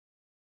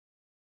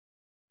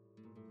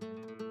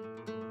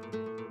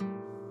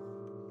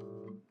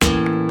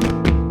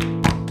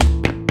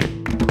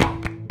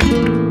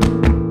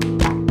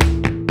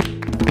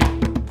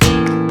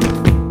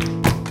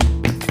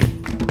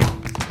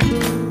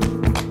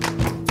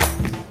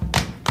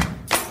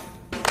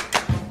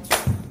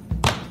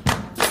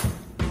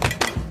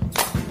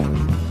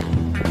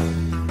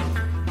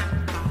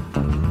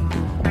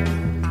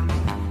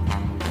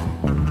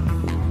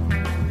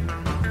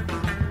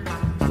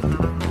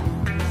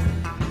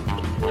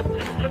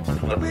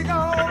We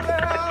gon'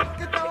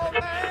 get no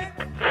man.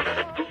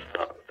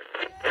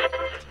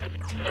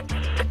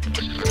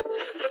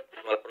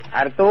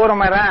 Arturo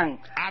Marán.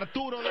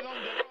 Arturo, ¿de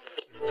dónde?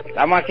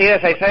 Estamos aquí de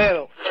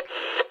Saicedo.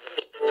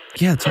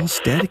 Yeah, it's all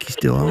staticky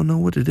still. I don't know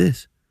what it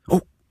is.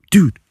 Oh,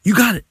 dude, you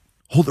got it.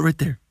 Hold it right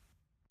there.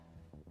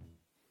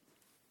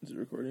 Is it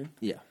recording?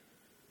 Yeah.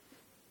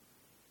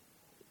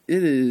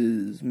 It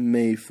is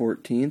May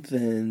 14th,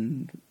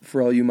 and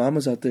for all you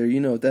mamas out there, you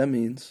know what that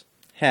means.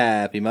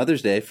 Happy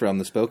Mother's Day from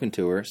the Spoken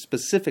Tour,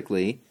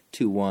 specifically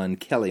to one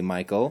Kelly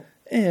Michael.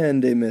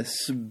 And a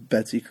Miss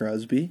Betsy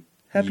Crosby.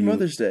 Happy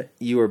Mother's Day.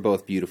 You are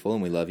both beautiful,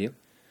 and we love you.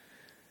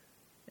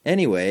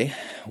 Anyway,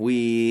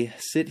 we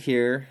sit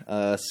here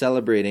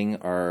celebrating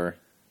our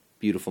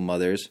beautiful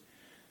mothers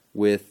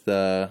with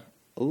a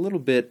little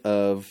bit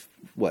of,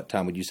 what,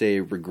 Tom, would you say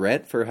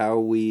regret for how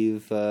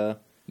we've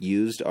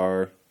used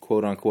our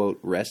quote-unquote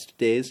rest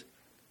days?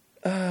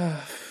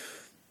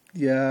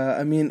 Yeah,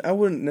 I mean, I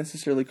wouldn't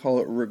necessarily call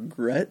it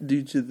regret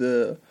due to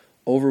the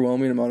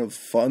overwhelming amount of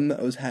fun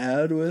that was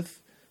had with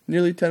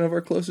nearly 10 of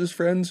our closest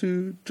friends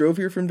who drove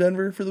here from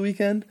Denver for the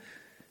weekend.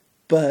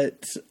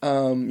 But,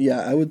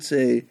 yeah, I would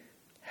say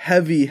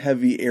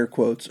heavy air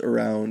quotes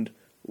around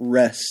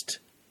rest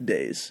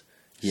days.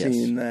 Yes.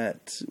 Seeing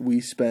that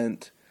we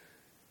spent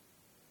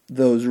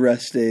those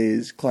rest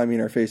days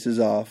climbing our faces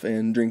off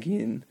and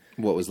drinking.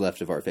 What was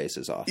left of our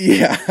faces off.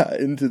 Yeah,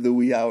 into the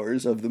wee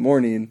hours of the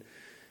morning,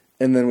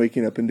 and then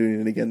waking up and doing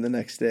it again the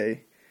next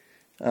day.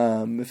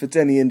 If it's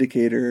any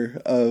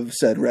indicator of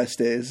said rest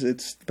days,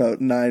 it's about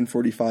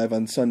 9:45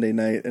 on Sunday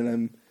night, and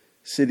I'm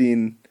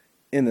sitting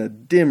in a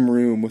dim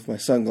room with my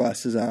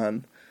sunglasses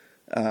on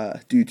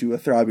due to a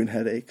throbbing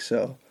headache.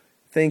 So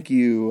thank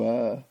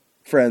you,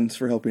 friends,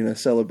 for helping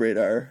us celebrate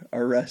our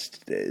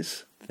rest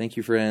days. Thank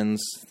you,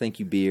 friends. Thank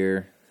you,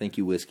 beer. Thank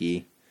you,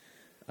 whiskey.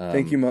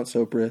 Thank you, Mount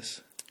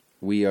Sopris.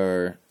 We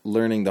are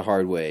learning the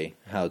hard way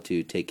how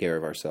to take care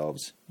of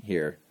ourselves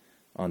here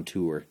on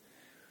tour.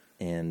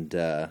 And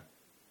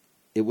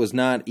it was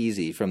not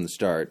easy from the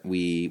start.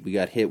 We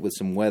got hit with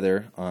some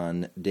weather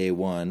on day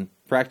one,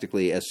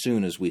 practically as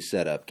soon as we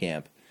set up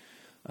camp.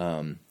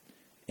 And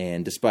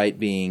despite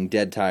being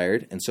dead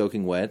tired and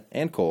soaking wet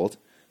and cold,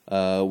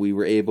 we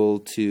were able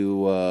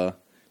to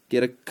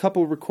get a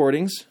couple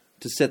recordings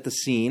to set the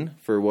scene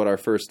for what our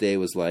first day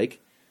was like.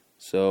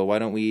 So why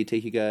don't we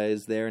take you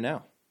guys there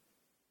now?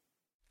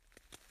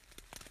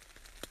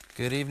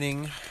 Good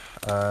evening,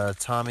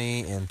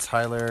 Tommy and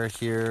Tyler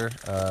here,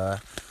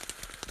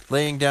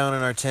 laying down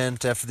in our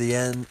tent after the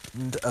end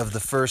of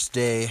the first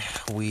day.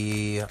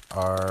 We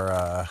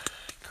are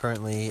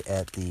currently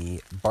at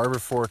the Barber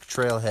Fork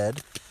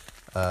Trailhead,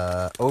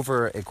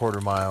 over a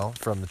quarter mile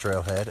from the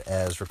trailhead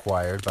as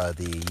required by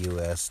the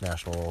U.S.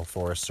 National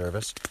Forest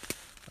Service,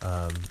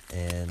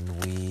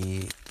 and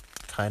we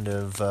kind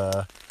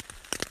of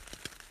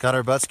got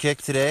our butts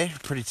kicked today,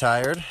 pretty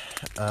tired,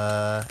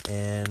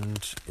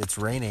 and it's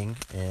raining,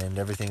 and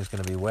everything's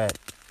going to be wet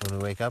when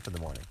we wake up in the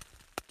morning.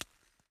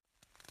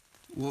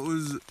 What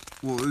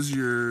was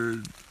your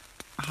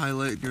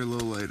highlight and your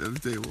low light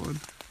of day one?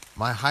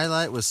 My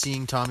highlight was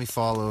seeing Tommy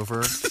fall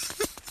over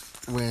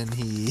when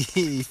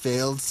he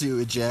failed to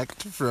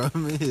eject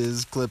from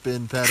his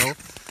clip-in pedal.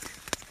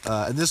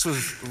 And this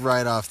was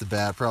right off the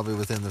bat, probably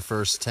within the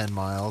first 10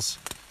 miles.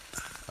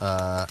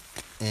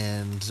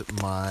 And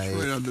my...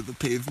 Right onto the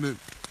pavement.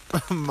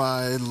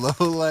 My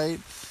low light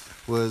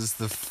was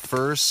the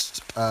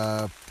first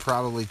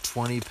probably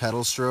 20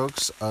 pedal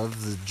strokes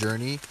of the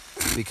journey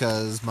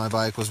because my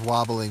bike was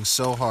wobbling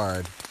so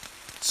hard,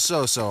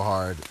 so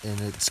hard,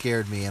 and it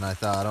scared me, and I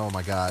thought, oh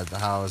my god,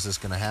 how is this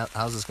gonna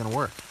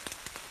work?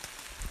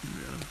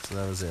 Yeah. So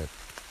that was it.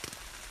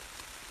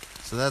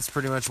 So that's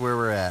pretty much where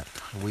we're at.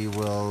 We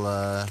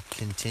will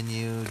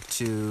continue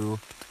to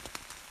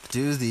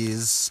do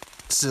these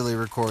silly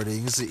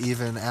recordings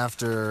even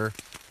after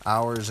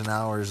hours and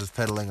hours of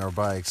pedaling our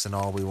bikes, and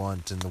all we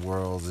want in the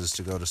world is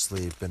to go to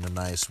sleep in a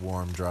nice,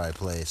 warm, dry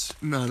place.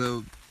 Not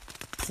a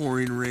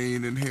pouring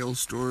rain and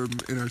hailstorm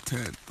in our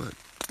tent, but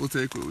we'll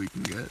take what we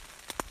can get.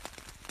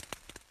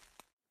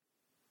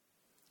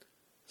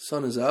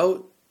 Sun is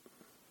out.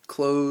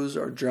 Clothes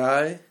are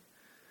dry.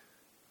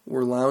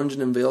 We're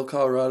lounging in Vail,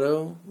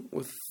 Colorado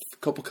with a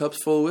couple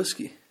cups full of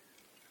whiskey.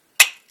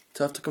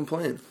 Tough to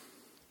complain.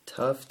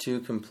 Tough to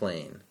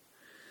complain.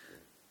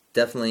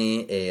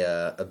 Definitely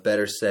a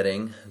better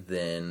setting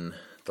than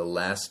the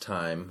last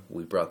time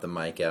we brought the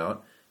mic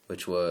out,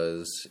 which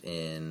was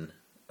in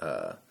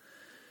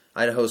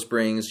Idaho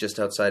Springs, just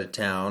outside of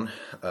town,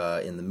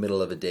 in the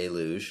middle of a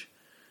deluge.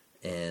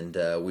 And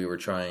we were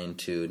trying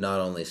to not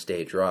only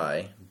stay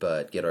dry,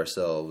 but get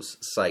ourselves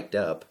psyched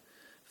up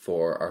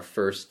for our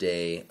first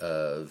day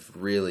of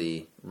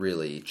really,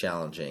 really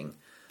challenging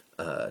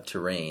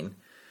terrain.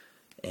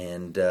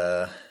 And,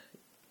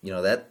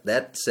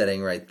 that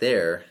setting right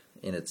there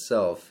in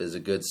itself is a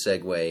good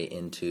segue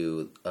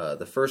into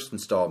the first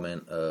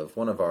installment of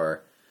one of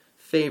our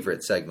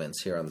favorite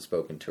segments here on the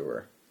Spoken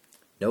Tour.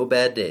 No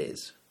bad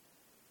days,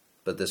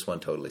 but this one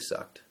totally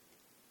sucked.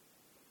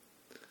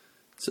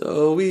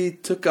 So we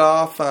took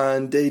off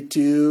on day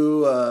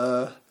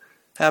 2,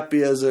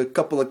 happy as a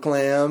couple of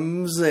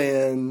clams,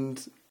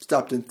 and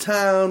stopped in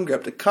town,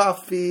 grabbed a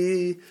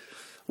coffee.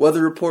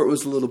 Weather report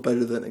was a little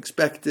better than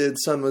expected.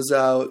 Sun was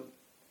out.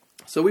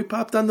 So we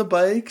popped on the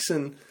bikes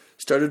and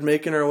started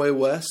making our way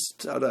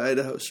west out of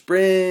Idaho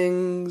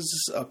Springs,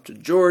 up to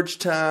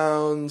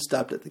Georgetown,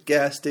 stopped at the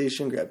gas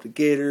station, grabbed a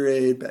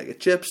Gatorade, bag of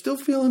chips, still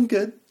feeling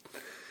good.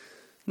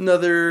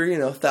 Another,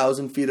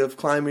 1,000 feet of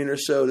climbing or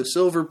so to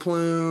Silver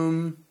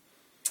Plume.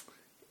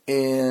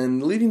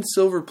 And leaving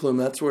Silver Plume,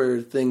 that's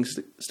where things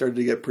started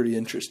to get pretty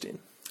interesting.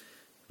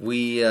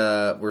 We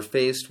were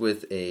faced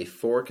with a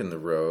fork in the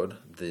road,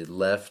 the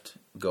left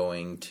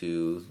going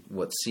to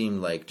what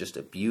seemed like just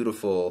a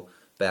beautiful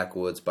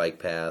backwoods bike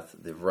path,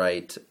 the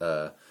right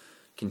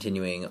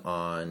continuing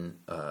on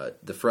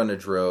the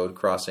frontage road,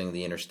 crossing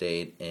the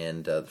interstate,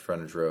 and the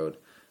frontage road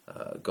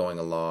going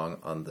along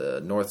on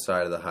the north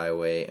side of the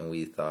highway. And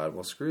we thought,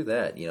 well, screw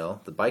that,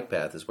 the bike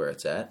path is where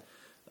it's at.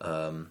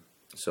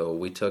 So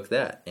we took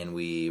that, and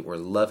we were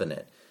loving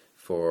it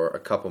for a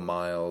couple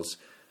miles.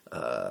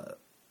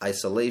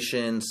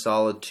 Isolation,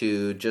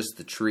 solitude, just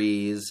the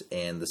trees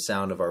and the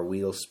sound of our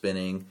wheels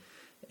spinning.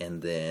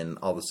 And then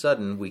all of a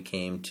sudden we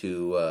came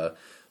to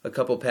a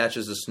couple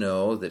patches of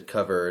snow that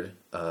covered,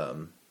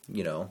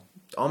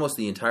 almost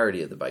the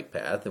entirety of the bike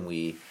path. And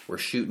we were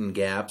shooting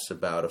gaps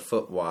about a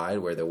foot wide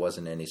where there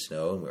wasn't any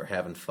snow. And we were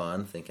having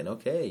fun, thinking,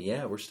 okay,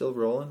 yeah, we're still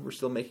rolling. We're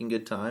still making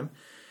good time.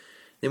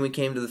 Then we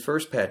came to the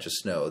first patch of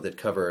snow that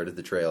covered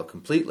the trail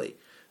completely,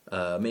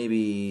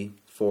 maybe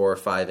 4 or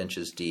 5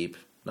 inches deep.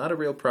 Not a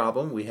real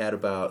problem. We had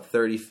about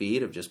 30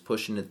 feet of just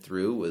pushing it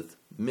through with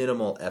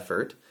minimal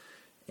effort.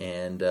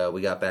 And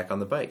we got back on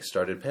the bike,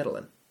 started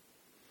pedaling.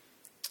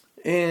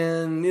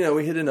 And,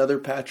 we hit another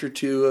patch or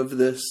two of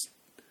this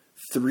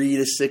 3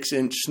 to 6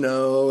 inch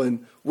snow.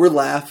 And we're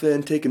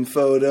laughing, taking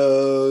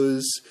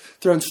photos,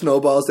 throwing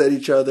snowballs at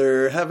each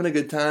other, having a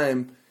good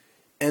time.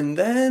 And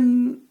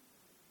then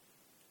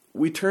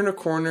we turn a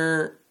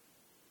corner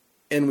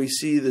and we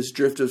see this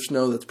drift of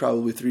snow that's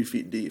probably 3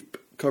 feet deep,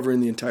 covering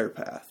the entire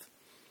path.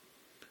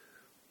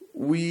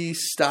 We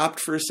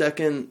stopped for a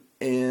second,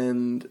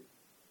 and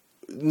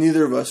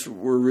neither of us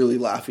were really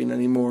laughing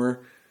anymore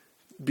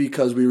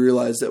because we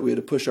realized that we had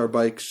to push our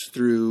bikes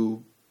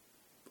through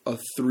a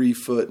 3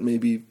 foot,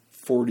 maybe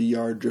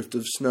 40-yard drift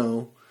of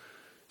snow.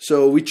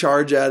 So we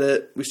charge at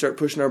it. We start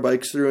pushing our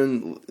bikes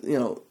through,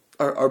 and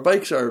our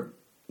bikes are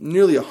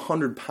nearly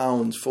 100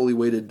 pounds fully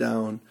weighted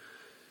down.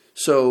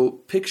 So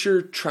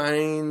picture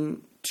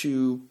trying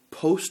to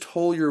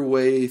post-hole your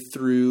way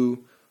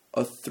through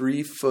a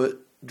 3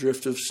 foot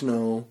drift of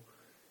snow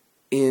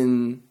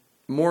in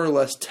more or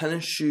less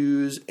tennis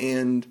shoes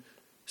and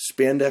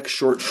spandex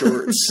short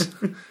shorts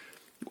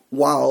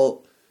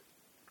while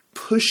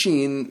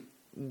pushing,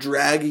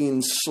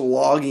 dragging,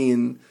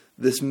 slogging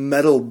this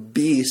metal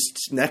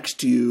beast next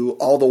to you,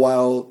 all the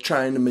while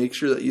trying to make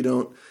sure that you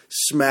don't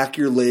smack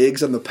your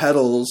legs on the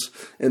pedals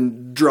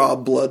and draw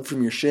blood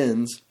from your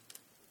shins.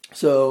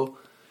 So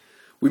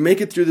we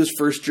make it through this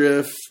first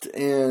drift,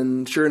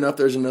 and sure enough,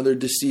 there's another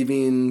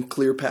deceiving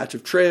clear patch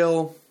of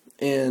trail,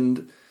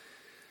 and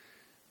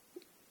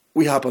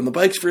we hop on the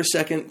bikes for a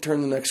second,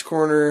 turn the next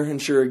corner,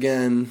 and sure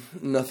again,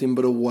 nothing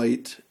but a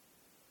white,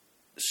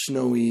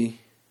 snowy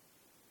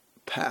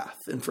path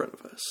in front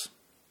of us.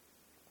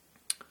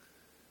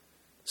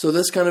 So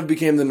this kind of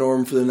became the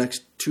norm for the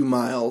next 2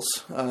 miles.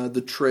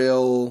 The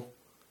trail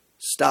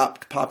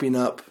stopped popping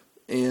up,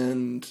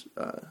 and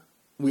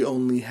we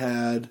only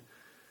had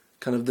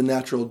kind of the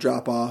natural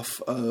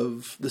drop-off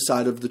of the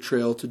side of the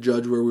trail to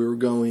judge where we were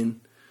going.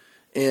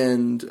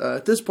 And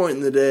at this point in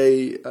the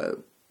day,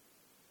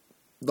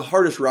 the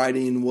hardest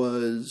riding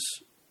was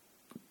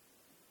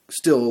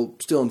still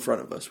in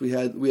front of us. We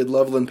had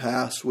Levelland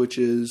Pass, which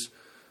is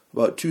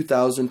about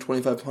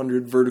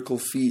 2,500 vertical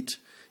feet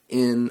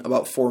in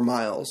about 4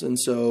 miles. And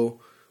so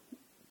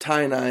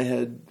Ty and I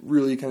had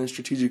really kind of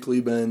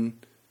strategically been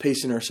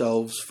pacing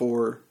ourselves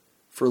for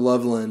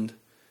Levelland,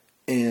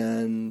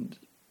 and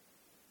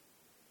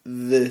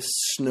this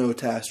snow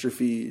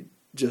catastrophe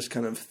just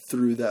kind of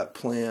threw that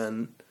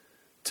plan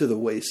to the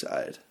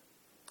wayside.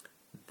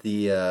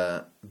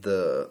 The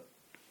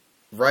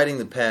riding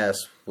the pass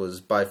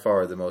was by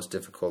far the most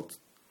difficult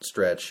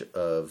stretch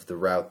of the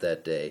route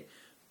that day,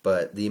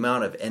 but the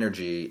amount of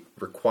energy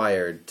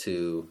required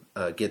to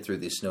get through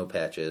these snow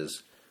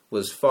patches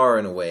was far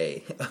and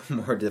away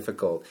more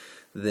difficult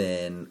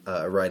than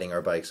riding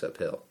our bikes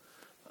uphill,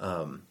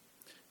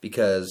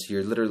 because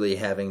you're literally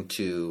having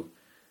to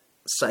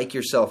psych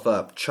yourself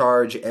up,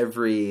 charge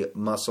every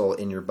muscle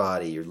in your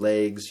body, your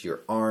legs, your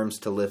arms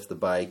to lift the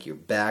bike, your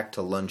back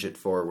to lunge it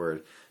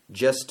forward,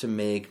 just to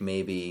make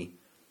maybe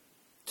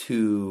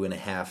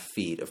 2.5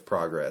 feet of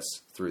progress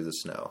through the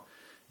snow.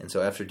 And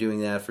so after doing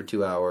that for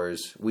 2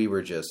 hours, we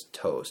were just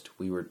toast.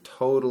 We were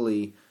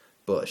totally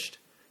bushed.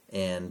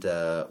 And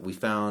we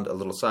found a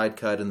little side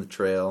cut in the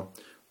trail.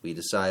 We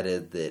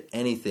decided that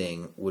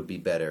anything would be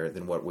better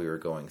than what we were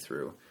going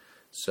through.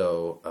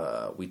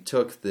 So we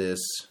took the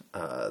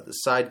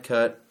side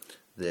cut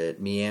that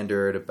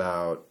meandered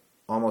about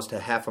almost a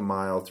half a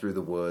mile through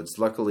the woods.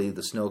 Luckily,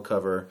 the snow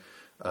cover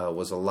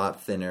was a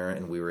lot thinner,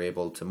 and we were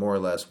able to more or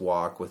less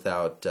walk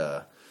without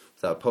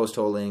post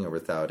holing or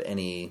without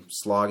any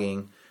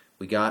slogging.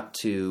 We got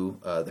to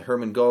the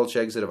Herman Gulch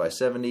exit of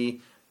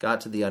I-70,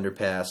 got to the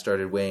underpass,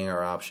 started weighing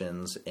our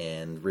options,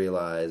 and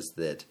realized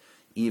that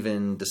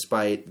even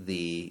despite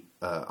the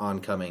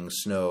oncoming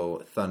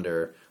snow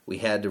thunder, we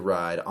had to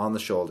ride on the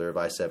shoulder of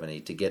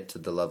I-70 to get to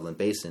the Loveland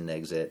Basin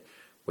exit,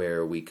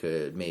 where we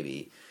could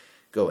maybe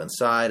go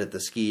inside at the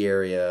ski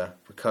area,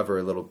 recover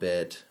a little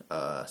bit,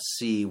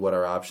 see what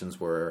our options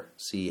were,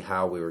 see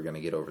how we were going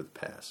to get over the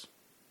pass.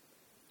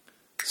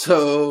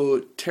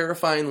 So,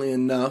 terrifyingly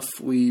enough,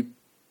 we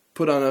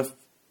put on a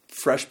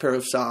fresh pair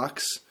of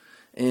socks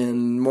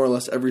and more or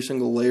less every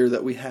single layer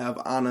that we have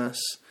on us,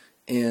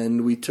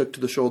 and we took to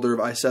the shoulder of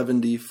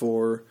I-70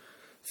 for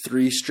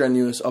 3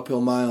 strenuous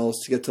uphill miles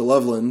to get to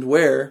Loveland,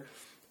 where,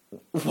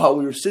 while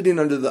we were sitting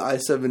under the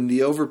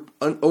I-70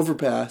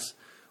 overpass,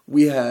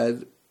 we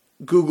had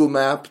Google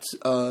mapped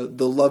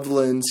the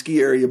Loveland ski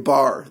area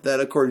bar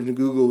that, according to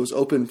Google, was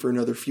open for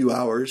another few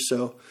hours.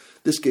 So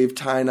this gave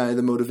Ty and I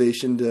the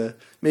motivation to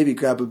maybe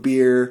grab a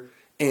beer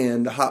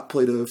and a hot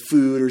plate of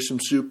food or some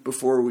soup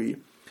before we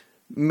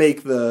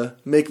make the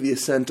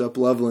ascent up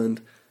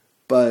Loveland.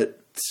 But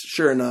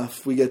sure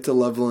enough, we get to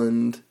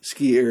Loveland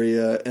ski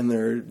area, and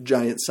there are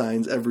giant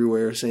signs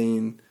everywhere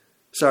saying,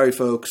 "Sorry,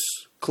 folks,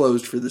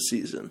 closed for the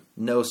season."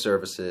 No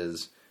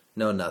services,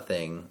 no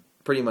nothing.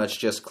 Pretty much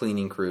just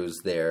cleaning crews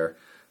there,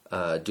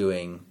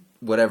 doing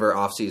whatever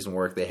off-season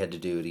work they had to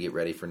do to get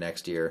ready for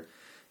next year.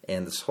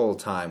 And this whole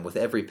time, with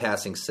every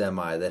passing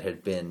semi that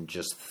had been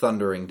just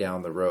thundering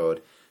down the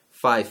road,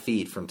 5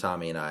 feet from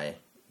Tommy and I,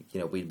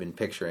 we'd been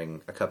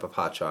picturing a cup of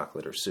hot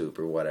chocolate or soup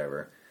or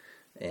whatever.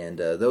 And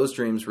those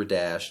dreams were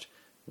dashed.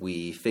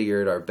 We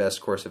figured our best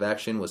course of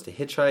action was to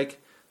hitchhike.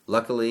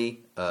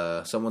 Luckily,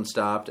 someone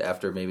stopped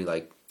after maybe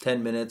like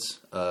 10 minutes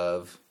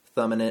of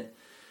thumbing it.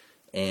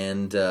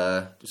 And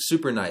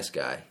super nice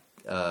guy.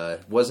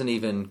 Wasn't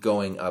even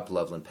going up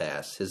Loveland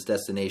Pass. His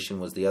destination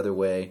was the other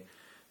way.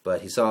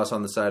 But he saw us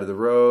on the side of the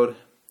road,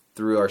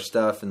 threw our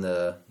stuff in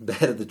the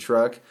bed of the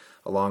truck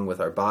along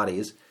with our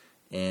bodies,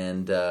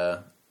 and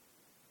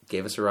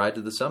gave us a ride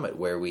to the summit,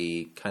 where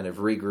we kind of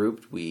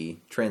regrouped.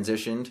 We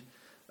transitioned,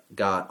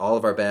 got all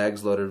of our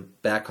bags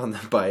loaded back on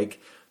the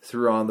bike,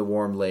 threw on the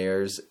warm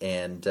layers,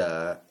 and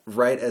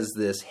right as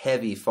this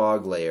heavy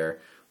fog layer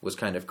was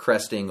kind of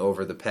cresting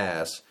over the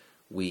pass,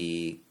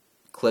 we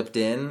clipped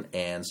in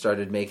and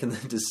started making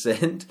the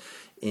descent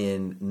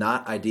in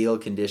not ideal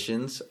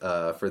conditions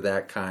for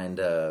that kind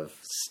of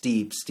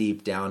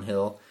steep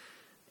downhill.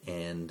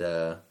 And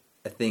I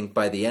think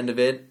by the end of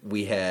it,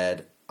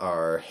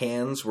 our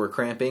hands were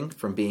cramping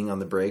from being on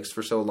the brakes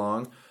for so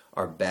long.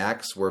 Our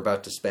backs were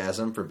about to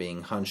spasm from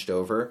being hunched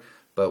over,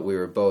 but we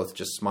were both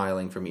just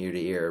smiling from ear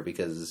to ear,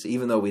 because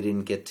even though we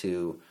didn't get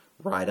to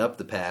ride up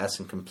the pass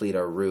and complete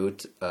our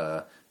route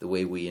the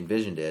way we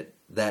envisioned it,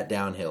 that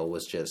downhill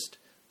was just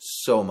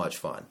so much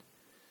fun.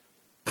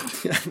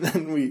 And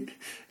then we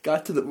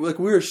got to we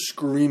were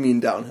screaming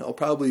downhill,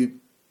 probably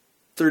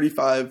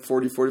 35,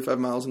 40, 45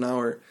 miles an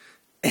hour.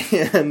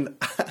 And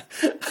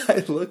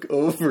I look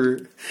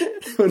over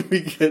when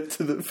we get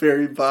to the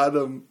very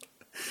bottom,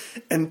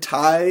 and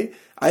I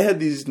had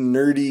these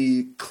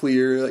nerdy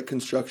clear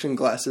construction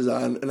glasses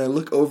on, and I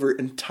look over,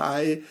 and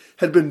Ty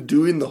had been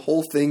doing the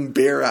whole thing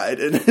bare-eyed,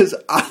 and his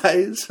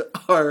eyes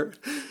are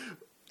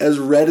as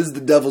red as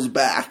the devil's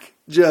back.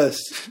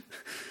 Just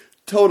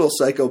total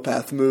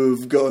psychopath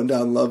move going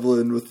down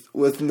Loveland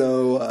with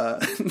no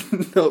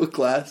no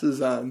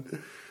glasses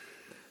on.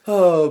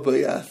 Oh, but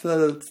yeah,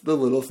 that's the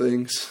little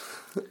things.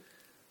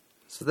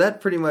 So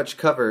that pretty much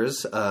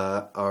covers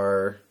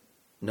our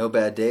no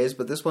bad days,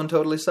 but this one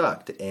totally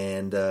sucked.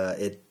 And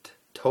it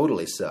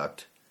totally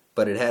sucked,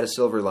 but it had a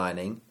silver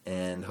lining,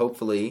 and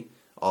hopefully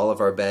all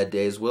of our bad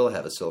days will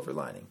have a silver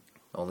lining.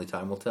 Only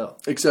time will tell.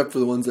 Except for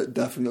the ones that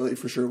definitely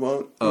for sure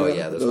won't. Oh,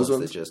 yeah, those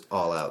ones that just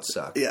all out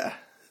suck. Yeah.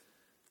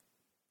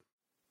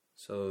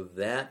 So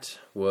that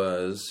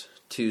was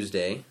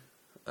Tuesday.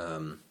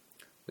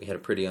 We had a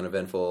pretty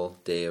uneventful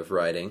day of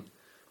riding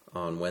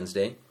on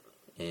Wednesday.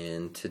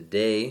 And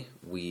today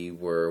we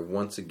were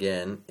once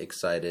again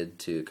excited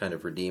to kind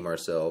of redeem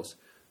ourselves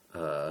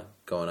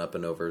going up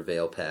and over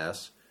Vale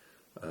Pass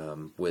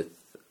with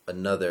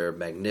another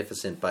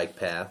magnificent bike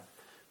path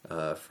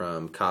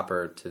from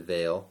Copper to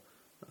Vale.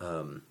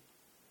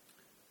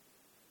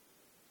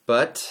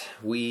 But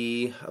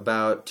we,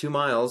 about 2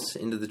 miles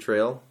into the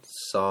trail,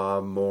 saw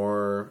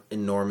more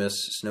enormous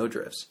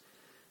snowdrifts.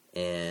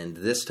 And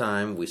this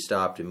time we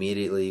stopped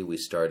immediately. We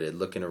started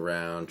looking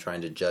around,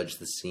 trying to judge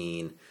the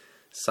scene,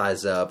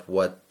 size up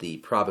what the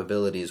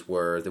probabilities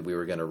were that we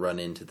were going to run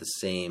into the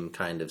same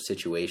kind of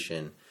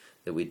situation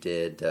that we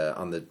did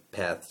on the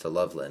path to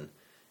Loveland.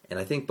 And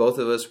I think both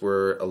of us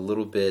were a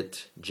little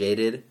bit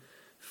jaded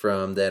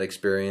from that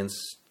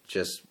experience.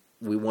 Just,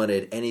 we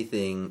wanted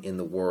anything in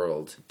the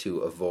world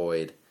to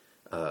avoid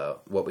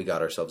what we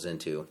got ourselves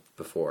into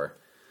before.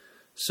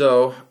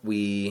 So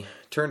we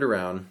turned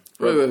around.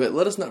 Wait.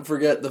 Let us not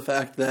forget the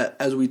fact that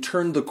as we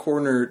turned the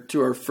corner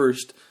to our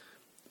first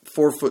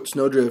 4-foot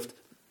snowdrift,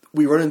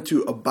 we run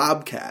into a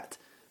bobcat.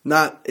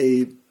 Not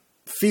a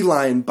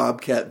feline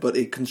bobcat, but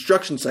a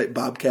construction site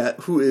bobcat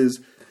who is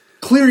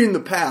clearing the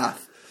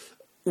path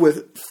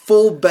with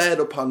full bed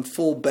upon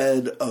full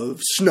bed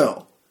of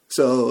snow.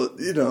 So,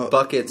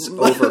 Buckets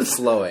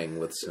overflowing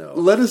with snow.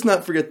 Let us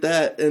not forget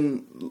that.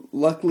 And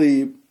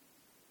luckily,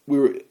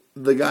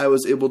 the guy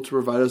was able to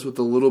provide us with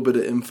a little bit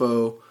of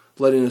info,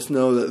 letting us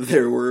know that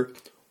there were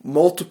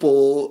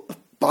multiple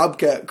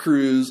bobcat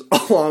crews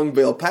along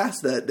Vail Pass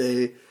that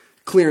day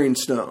clearing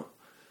snow.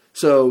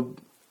 So,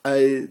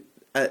 as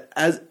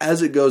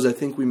it goes, I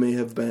think we may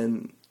have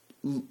been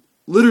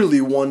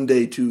literally one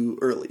day too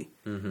early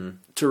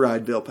to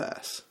ride Vail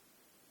Pass.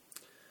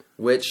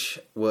 Which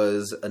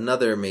was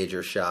another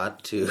major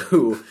shot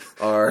to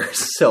our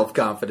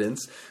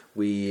self-confidence.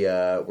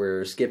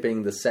 We're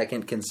skipping the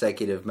second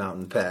consecutive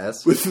mountain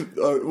pass.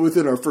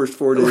 Within our first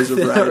 4 days of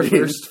riding. Our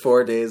first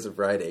 4 days of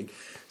riding.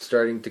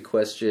 Starting to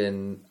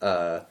question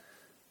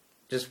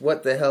just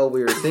what the hell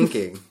we were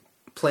thinking,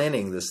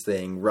 planning this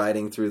thing,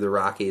 riding through the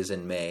Rockies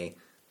in May.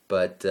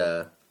 But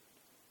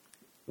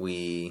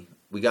we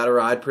got a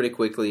ride pretty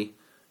quickly,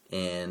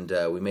 and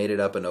we made it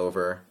up and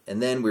over.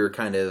 And then we were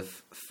kind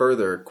of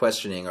further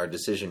questioning our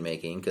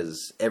decision-making,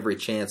 because every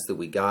chance that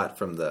we got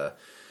from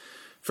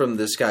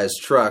this guy's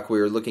truck, we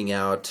were looking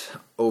out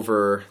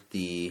over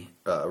the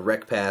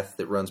rec path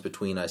that runs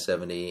between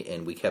I-70,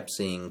 and we kept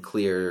seeing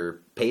clear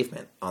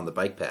pavement on the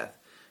bike path.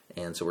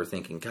 And so we're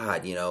thinking,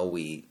 God,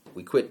 we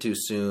quit too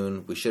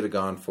soon. We should have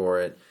gone for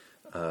it.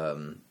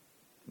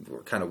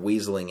 We're kind of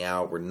weaseling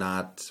out. We're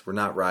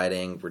not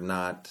riding. We're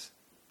not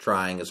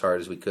trying as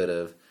hard as we could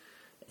have.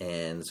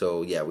 And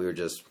so, yeah, we were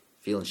just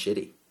feeling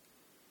shitty.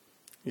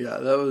 Yeah,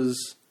 that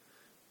was...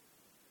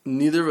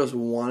 Neither of us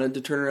wanted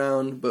to turn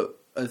around, but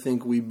I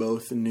think we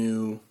both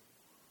knew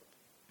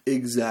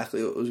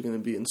exactly what was going to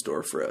be in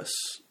store for us.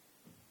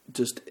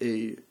 Just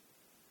a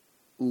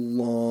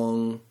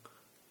long,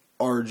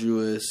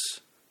 arduous,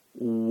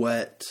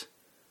 wet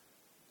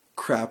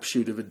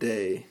crapshoot of a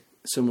day,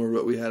 similar to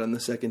what we had on the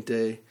second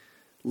day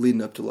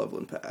leading up to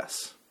Loveland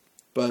Pass.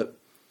 But,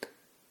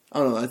 I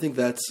don't know, I think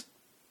that's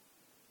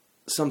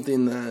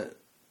something that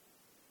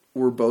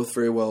we're both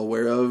very well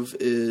aware of,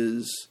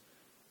 is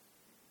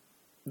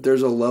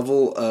there's a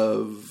level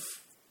of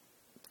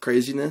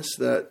craziness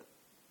that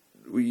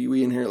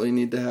we inherently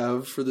need to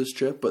have for this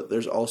trip, but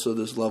there's also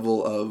this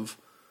level of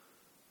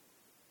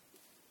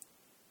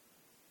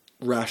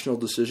rational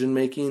decision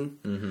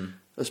making,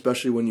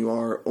 especially when you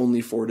are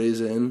only 4 days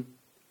in.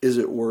 Is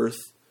it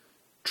worth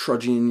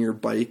trudging your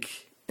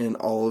bike and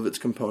all of its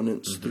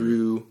components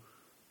through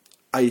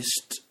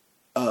iced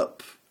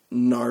up,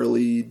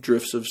 gnarly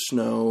drifts of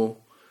snow?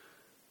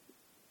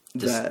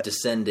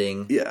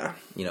 Descending, yeah,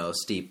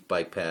 steep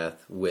bike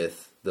path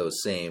with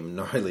those same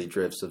gnarly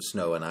drifts of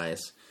snow and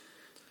ice.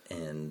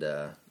 And,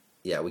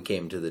 we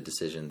came to the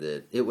decision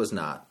that it was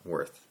not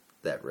worth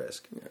that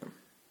risk. Yeah.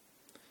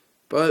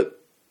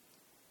 But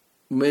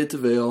we made it to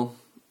Vail.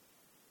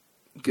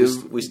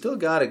 We still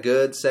got a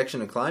good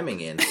section of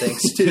climbing in,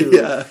 thanks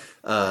to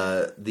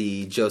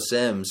the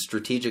Josem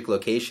strategic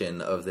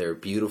location of their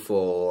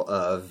beautiful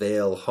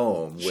Vail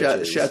home. Which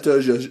is Chateau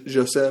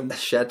Josem.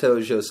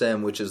 Chateau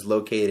Josem, which is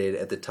located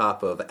at the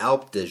top of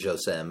Alpe de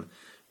Josem,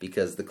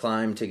 because the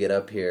climb to get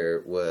up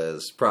here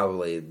was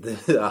probably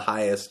the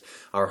highest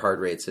our heart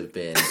rates have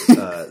been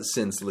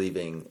since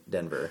leaving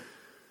Denver.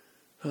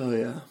 Oh,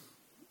 yeah.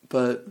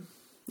 But,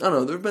 I don't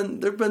know,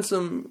 there've been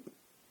some...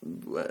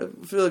 I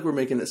feel like we're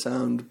making it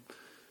sound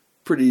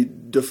pretty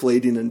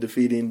deflating and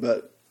defeating,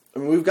 but I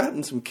mean, we've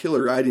gotten some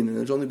killer riding, and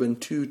there's only been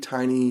 2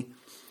 tiny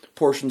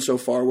portions so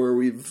far where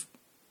we've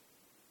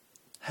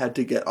had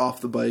to get off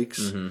the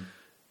bikes. And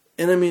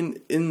I mean,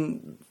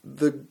 in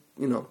the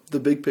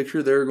big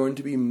picture, there are going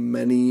to be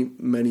many,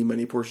 many,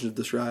 many portions of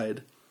this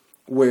ride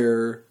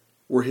where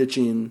we're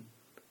hitching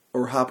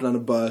or hopping on a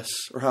bus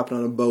or hopping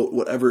on a boat,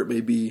 whatever it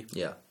may be.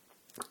 Yeah.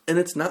 And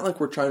it's not like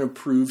we're trying to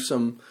prove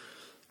some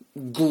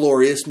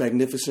glorious,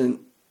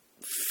 magnificent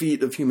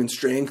feat of human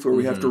strength where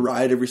we have to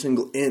ride every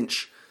single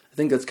inch. I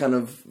think that's kind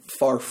of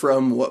far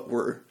from what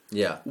we're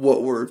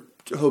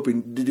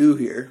hoping to do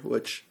here,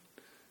 which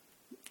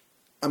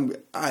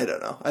I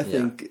don't know. I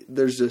think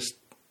there's just,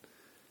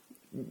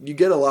 you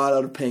get a lot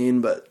out of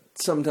pain, but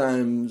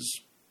sometimes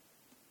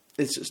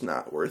it's just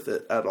not worth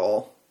it at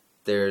all.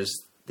 There's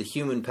the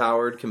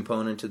human-powered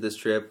component to this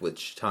trip,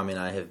 which Tommy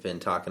and I have been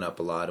talking up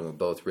a lot, and we're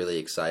both really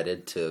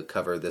excited to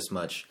cover this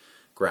much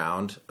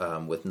ground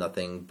with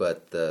nothing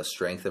but the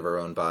strength of our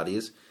own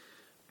bodies.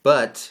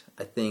 But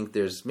I think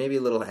there's maybe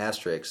a little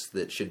asterisk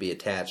that should be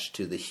attached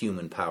to the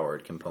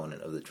human-powered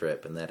component of the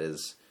trip, and that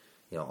is,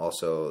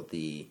 also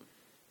the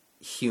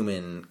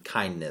human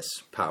kindness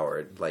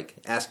powered, like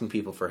asking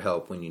people for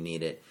help when you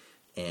need it,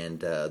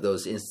 and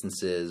those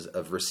instances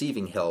of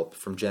receiving help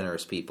from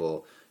generous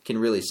people can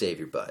really save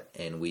your butt,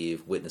 and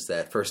we've witnessed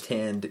that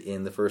firsthand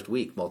in the first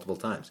week multiple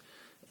times,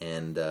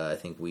 and I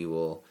think we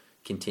will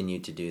continue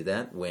to do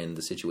that when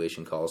the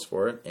situation calls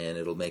for it, and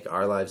it'll make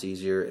our lives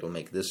easier. It'll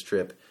make this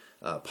trip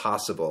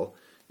possible,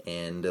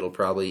 and it'll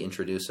probably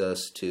introduce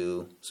us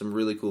to some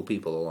really cool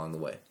people along the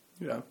way.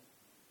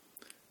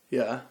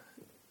 Yeah.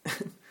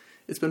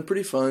 It's been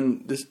pretty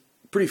fun.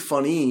 Pretty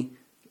funny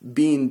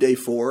being day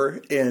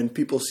 4 and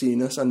people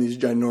seeing us on these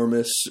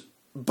ginormous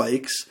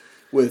bikes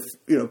with,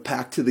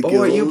 packed to the gills.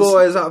 Boy, you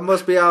boys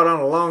must be out on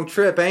a long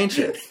trip, ain't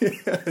you?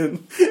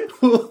 And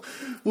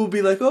we'll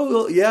be like, oh,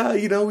 well, yeah,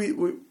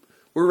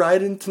 we're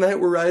riding tonight.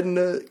 We're riding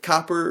to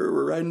Copper.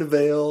 We're riding to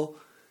Vale.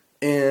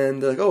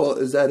 And they're like, oh, well,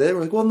 is that it?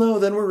 We're like, well, no,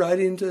 then we're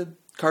riding to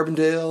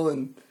Carbondale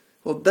and,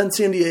 well, then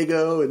San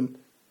Diego. And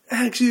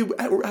actually,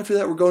 after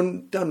that, we're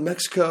going down to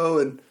Mexico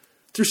and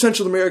through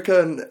Central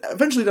America and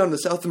eventually down to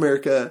South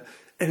America.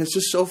 And it's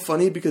just so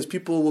funny because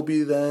people will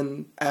be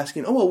then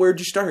asking, oh, well, where'd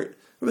you start?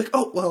 We're like,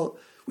 oh, well,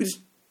 we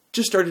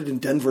just started in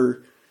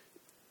Denver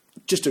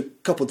just a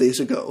couple days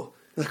ago.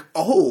 They're like,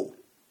 oh,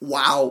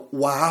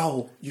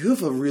 wow, you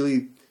have a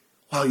really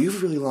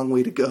long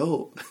way to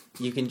go.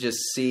 You can just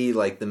see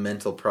like the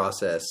mental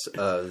process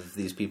of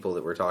these people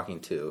that we're talking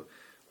to.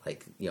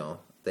 Like,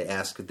 they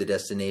ask the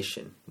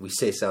destination. We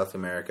say South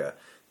America.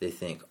 They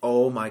think,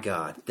 oh my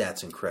God,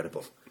 that's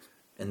incredible.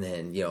 And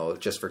then,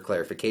 just for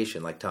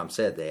clarification, like Tom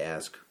said, they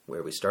ask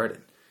where we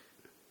started.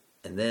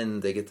 And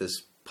then they get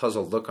this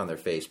puzzled look on their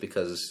face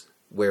because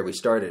where we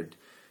started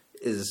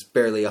is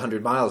barely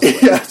 100 miles away.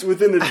 Yes,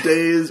 within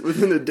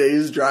a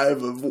day's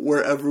drive of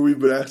wherever we've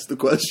been asked the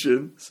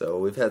question. So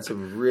we've had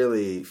some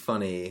really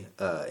funny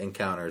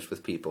encounters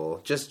with people.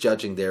 Just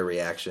judging their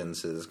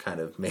reactions has kind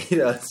of made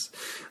us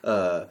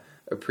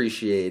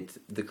appreciate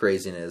the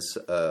craziness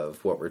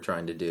of what we're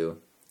trying to do.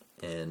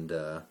 And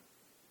I'm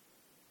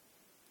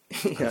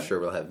sure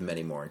we'll have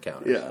many more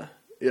encounters.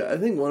 Yeah. I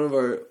think one of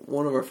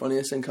our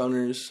funniest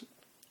encounters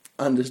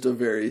on just a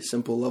very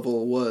simple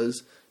level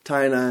was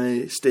Ty and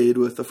I stayed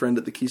with a friend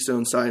at the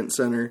Keystone Science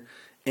Center,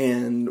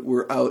 and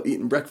we're out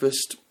eating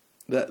breakfast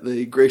that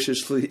they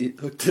graciously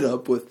hooked it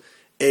up with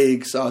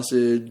egg,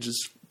 sausage,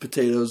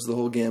 potatoes, the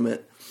whole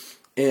gamut.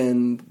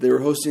 And they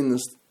were hosting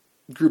this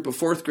group of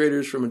 4th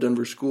graders from a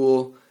Denver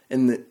school,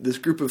 and this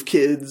group of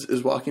kids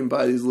is walking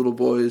by, these little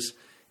boys,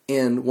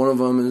 and one of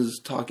them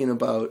is talking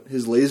about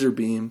his laser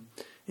beam.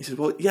 He said,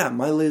 well, yeah,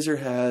 my laser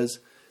has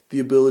the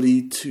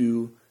ability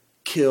to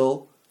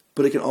kill,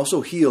 but it can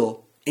also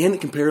heal, and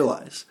it can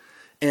paralyze.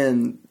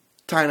 And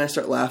Ty and I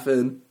start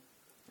laughing,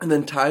 and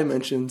then Ty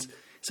mentions,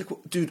 he's like,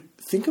 well, dude,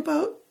 think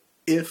about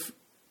if,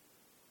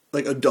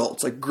 like,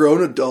 adults, like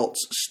grown adults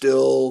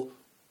still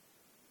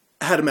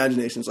had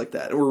imaginations like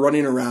that, and were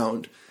running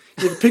around.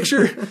 He's like,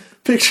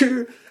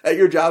 picture at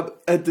your job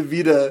at the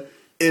Vita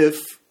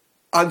if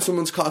on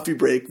someone's coffee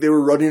break they were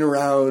running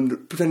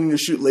around pretending to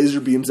shoot laser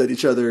beams at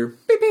each other.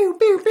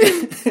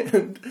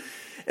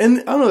 And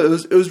I don't know,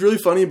 it was really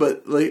funny,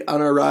 but like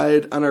on our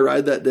ride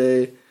that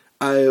day,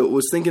 I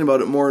was thinking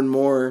about it more and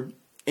more,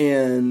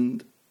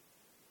 and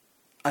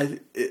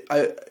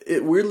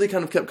it weirdly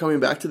kind of kept coming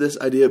back to this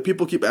idea.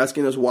 People keep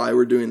asking us why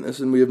we're doing this,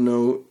 and we have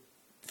no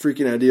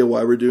freaking idea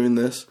why we're doing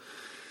this.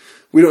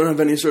 We don't have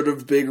any sort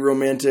of big,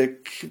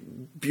 romantic,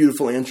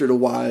 beautiful answer to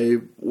why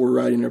we're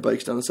riding our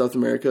bikes down to South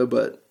America,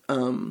 but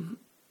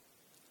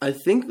I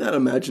think that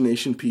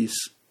imagination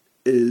piece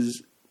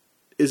is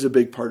a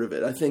big part of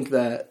it. I think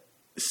that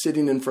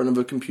sitting in front of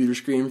a computer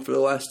screen for the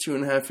last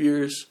 2.5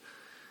 years,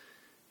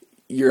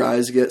 your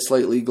eyes get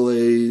slightly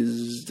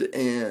glazed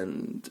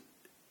and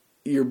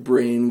your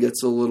brain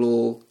gets a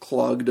little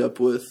clogged up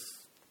with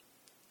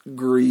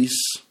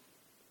grease,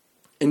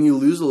 and you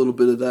lose a little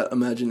bit of that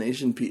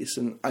imagination piece.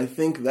 And I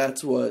think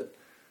that's what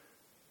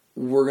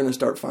we're going to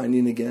start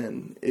finding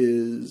again,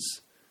 is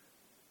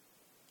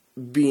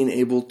being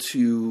able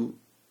to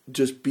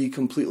just be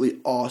completely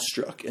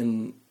awestruck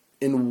and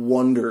in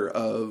wonder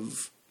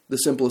of the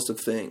simplest of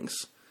things.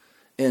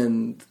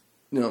 And,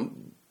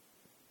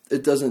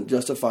 it doesn't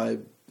justify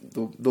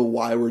the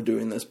why we're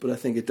doing this, but I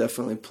think it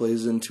definitely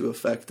plays into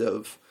effect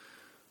of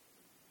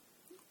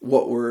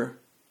what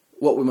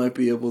we might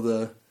be able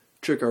to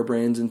trick our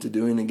brains into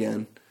doing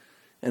again,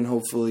 and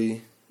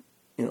hopefully,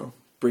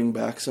 bring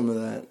back some of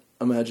that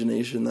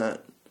imagination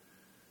that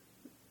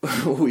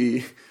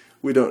we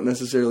don't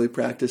necessarily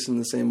practice in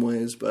the same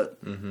ways. But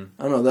I don't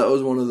know, that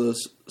was one of those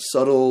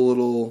subtle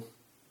little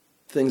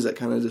things that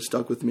kind of just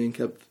stuck with me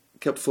and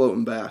kept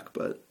floating back.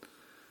 But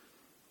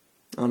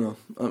I don't know,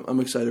 I'm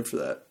excited for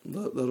that.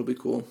 That'll be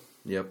cool.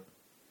 Yep.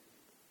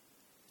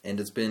 And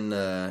it's been,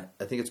 I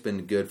think it's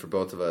been good for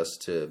both of us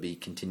to be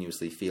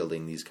continuously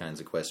fielding these kinds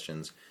of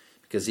questions,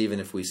 because even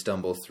if we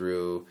stumble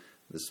through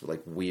this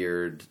like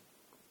weird,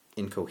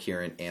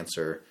 incoherent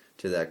answer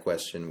to that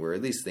question, we're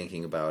at least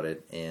thinking about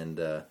it,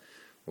 and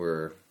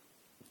we're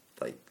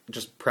like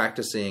just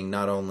practicing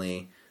not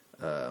only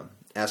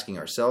asking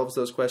ourselves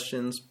those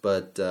questions,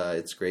 but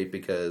it's great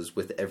because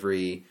with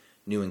every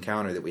new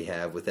encounter that we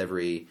have, with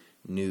every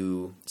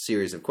new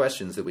series of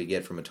questions that we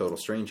get from a total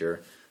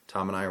stranger,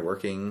 Tom and I are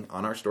working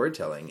on our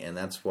storytelling, and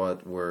that's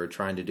what we're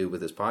trying to do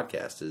with this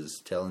podcast,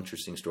 is tell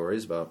interesting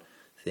stories about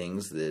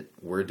things that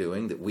we're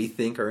doing that we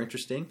think are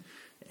interesting,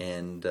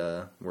 and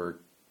we're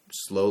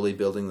slowly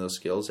building those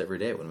skills every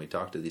day when we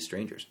talk to these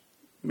strangers.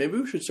 Maybe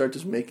we should start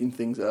just making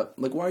things up.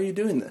 Like, why are you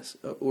doing this?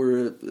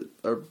 Or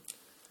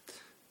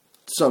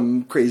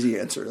some crazy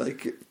answer.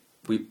 Like,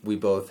 we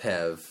both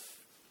have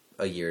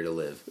a year to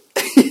live.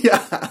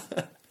 yeah.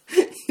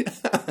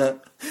 Yeah.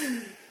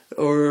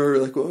 Or,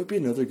 like, what would be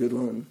another good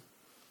one?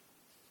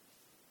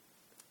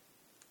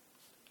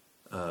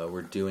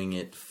 We're doing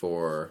it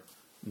for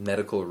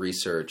medical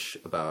research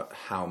about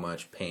how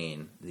much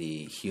pain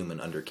the human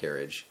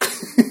undercarriage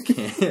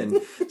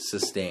can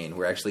sustain.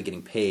 We're actually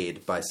getting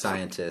paid by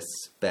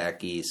scientists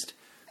back east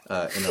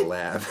in a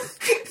lab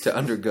to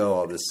undergo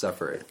all this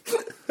suffering.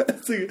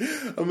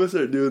 I'm going to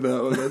start doing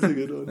that one. That's a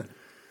good one.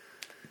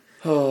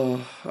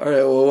 Oh, all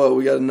right. Well, what?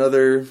 We got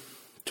another...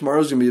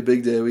 Tomorrow's going to be a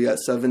big day. We got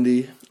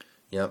 70.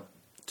 Yep.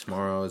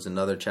 Tomorrow is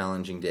another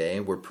challenging day.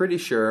 We're pretty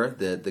sure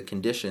that the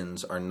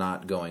conditions are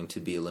not going to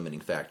be a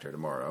limiting factor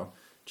tomorrow.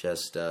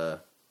 Just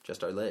our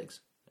legs.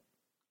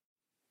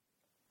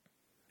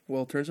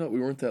 Well, it turns out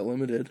we weren't that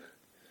limited.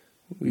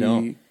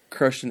 No.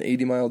 Crushed an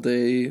 80-mile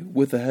day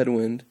with a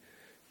headwind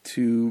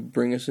to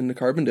bring us into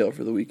Carbondale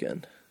for the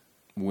weekend.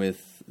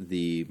 With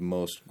the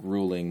most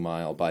grueling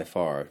mile by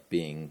far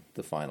being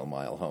the final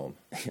mile home.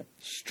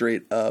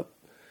 Straight up,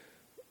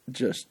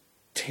 just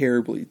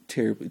terribly,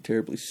 terribly,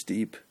 terribly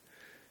steep.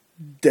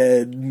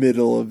 Dead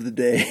middle of the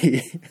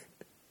day.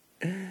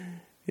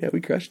 Yeah,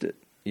 we crushed it.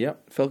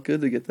 Yep. Felt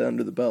good to get that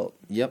under the belt.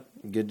 Yep.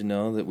 Good to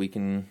know that we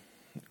can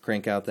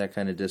crank out that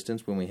kind of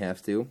distance when we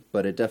have to.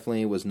 But it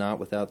definitely was not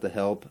without the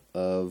help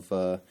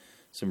of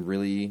some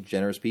really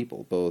generous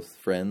people, both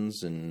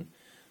friends and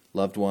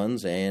loved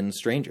ones and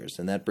strangers.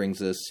 And that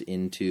brings us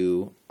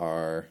into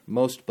our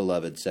most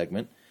beloved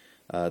segment,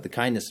 the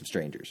kindness of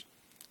strangers.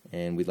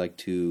 And we'd like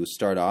to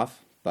start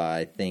off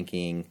by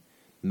thanking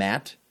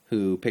Matt,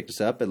 who picked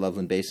us up at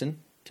Loveland Basin,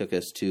 took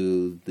us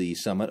to the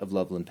summit of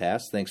Loveland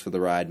Pass. Thanks for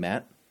the ride,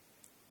 Matt.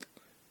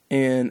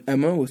 And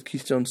Emma with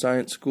Keystone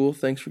Science School,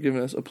 thanks for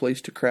giving us a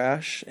place to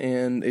crash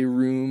and a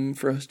room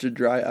for us to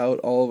dry out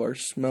all of our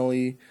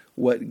smelly,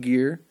 wet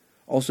gear.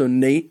 Also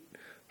Nate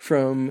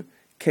from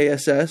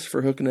KSS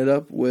for hooking it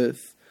up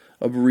with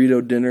a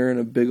burrito dinner and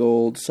a big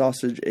old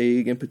sausage,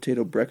 egg, and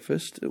potato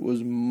breakfast. It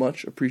was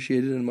much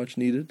appreciated and much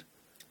needed.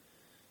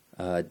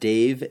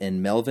 Dave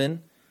and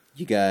Melvin,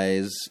 you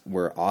guys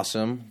were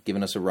awesome,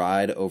 giving us a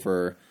ride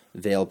over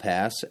Vale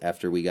Pass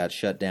after we got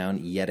shut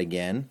down yet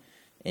again.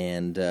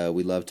 And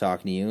we love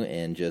talking to you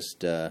and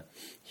just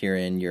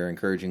hearing your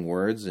encouraging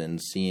words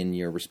and seeing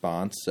your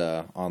response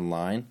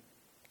online.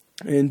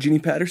 And Jeannie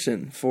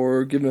Patterson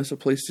for giving us a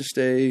place to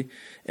stay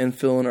and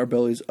filling our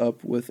bellies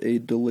up with a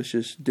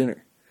delicious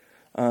dinner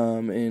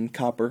in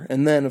Copper.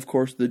 And then, of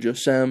course, the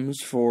Josems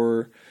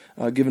for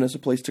giving us a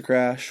place to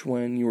crash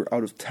when you were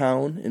out of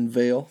town in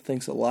Vale.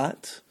 Thanks a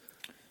lot.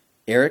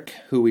 Eric,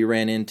 who we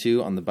ran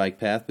into on the bike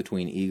path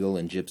between Eagle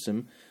and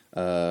Gypsum,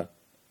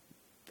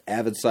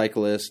 avid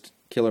cyclist,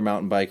 killer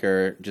mountain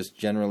biker, just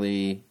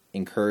generally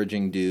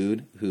encouraging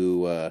dude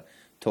who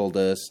told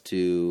us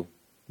to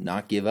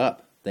not give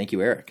up. Thank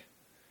you, Eric.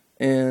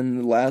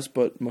 And last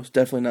but most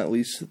definitely not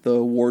least,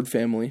 the Ward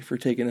family for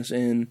taking us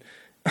in,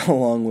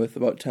 along with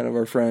about 10 of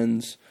our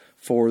friends,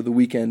 for the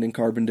weekend in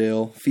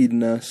Carbondale,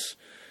 feeding us,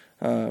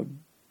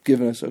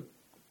 giving us a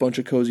bunch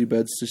of cozy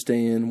beds to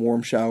stay in,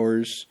 warm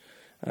showers.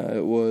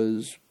 It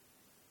was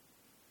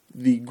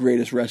the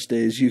greatest rest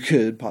days you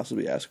could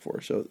possibly ask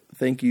for. So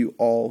thank you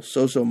all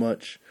so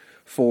much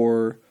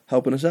for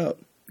helping us out,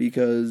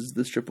 because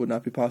this trip would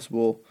not be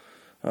possible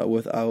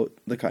without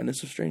the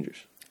kindness of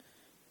strangers.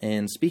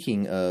 And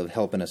speaking of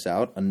helping us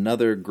out,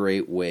 another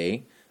great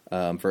way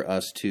for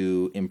us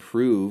to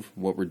improve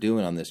what we're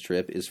doing on this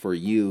trip is for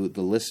you,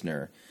 the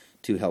listener,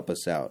 to help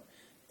us out.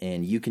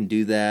 And you can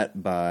do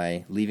that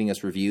by leaving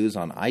us reviews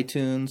on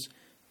iTunes,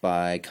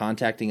 by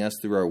contacting us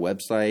through our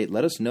website.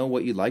 Let us know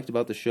what you liked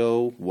about the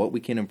show, what we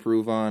can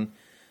improve on.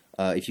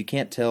 If you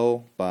can't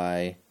tell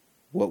by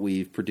what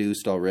we've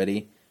produced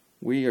already,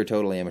 we are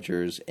total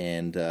amateurs,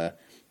 and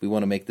we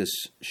want to make this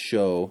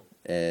show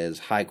as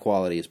high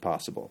quality as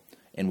possible.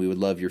 And we would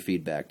love your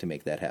feedback to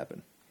make that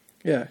happen.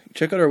 Yeah,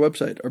 check out our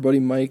website. Our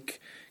buddy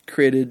Mike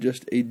created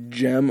just a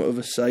gem of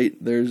a site.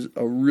 There's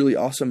a really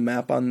awesome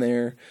map on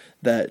there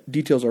that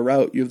details our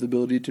route. You have the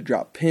ability to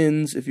drop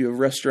pins. If you have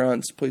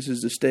restaurants,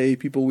 places to stay,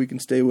 people we can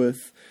stay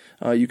with,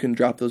 you can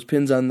drop those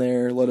pins on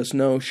there. Let us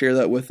know. Share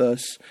that with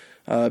us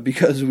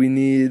because we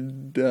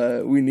need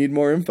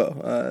more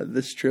info.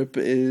 This trip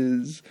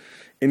is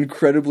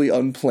incredibly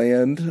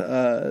unplanned.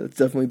 It's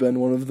definitely been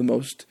one of the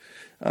most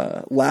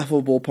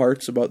laughable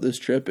parts about this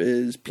trip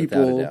is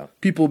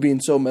people being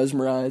so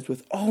mesmerized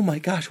with, oh my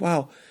gosh,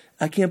 wow,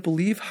 I can't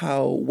believe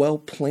how well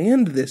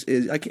planned this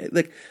is.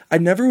 I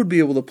never would be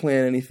able to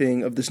plan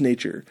anything of this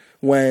nature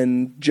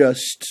when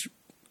just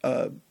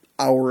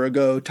hour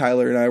ago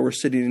Tyler and I were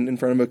sitting in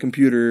front of a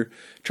computer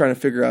trying to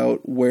figure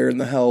out where in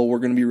the hell we're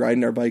going to be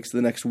riding our bikes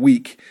the next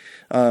week,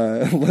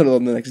 let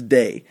alone the next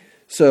day.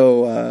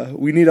 So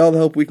we need all the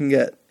help we can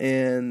get,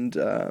 and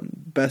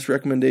best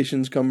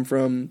recommendations come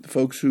from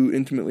folks who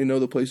intimately know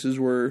the places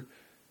we're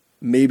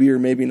maybe or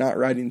maybe not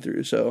riding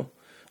through. So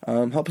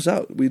help us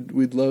out.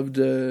 We'd love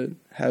to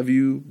have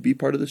you be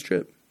part of this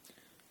trip.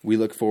 We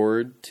look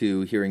forward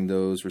to hearing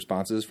those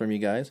responses from you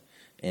guys,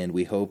 and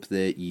we hope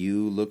that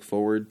you look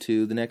forward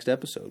to the next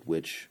episode,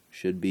 which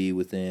should be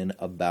within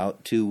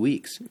about 2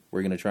 weeks.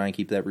 We're going to try and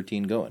keep that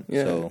routine going.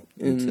 Yeah,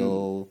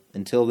 so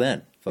until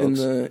then, folks.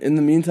 In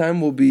the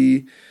meantime, we'll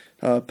be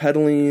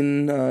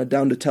pedaling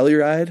down to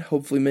Telluride.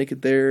 Hopefully make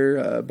it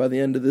there by the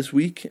end of this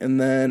week. And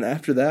then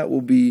after that, we'll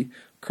be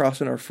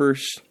crossing our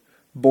first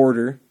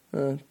border,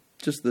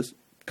 just this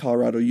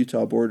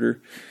Colorado-Utah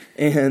border,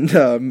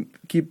 and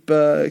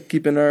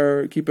keeping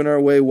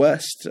our way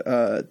west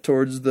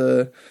towards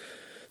the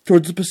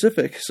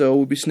Pacific. So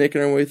we'll be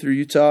snaking our way through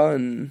Utah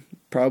and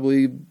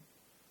probably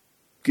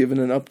giving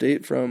an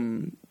update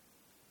from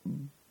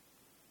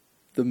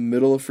the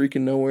middle of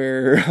freaking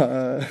nowhere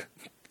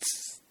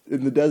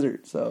in the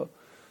desert. So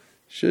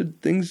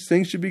things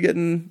should be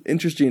getting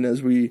interesting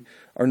as we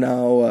are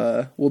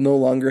now will no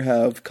longer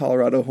have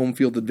Colorado home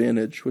field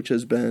advantage, which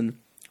has been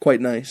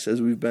quite nice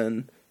as we've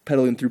been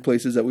pedaling through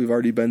places that we've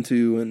already been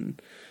to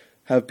and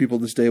have people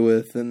to stay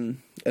with and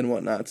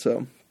whatnot.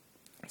 So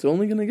it's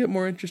only going to get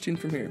more interesting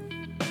from here.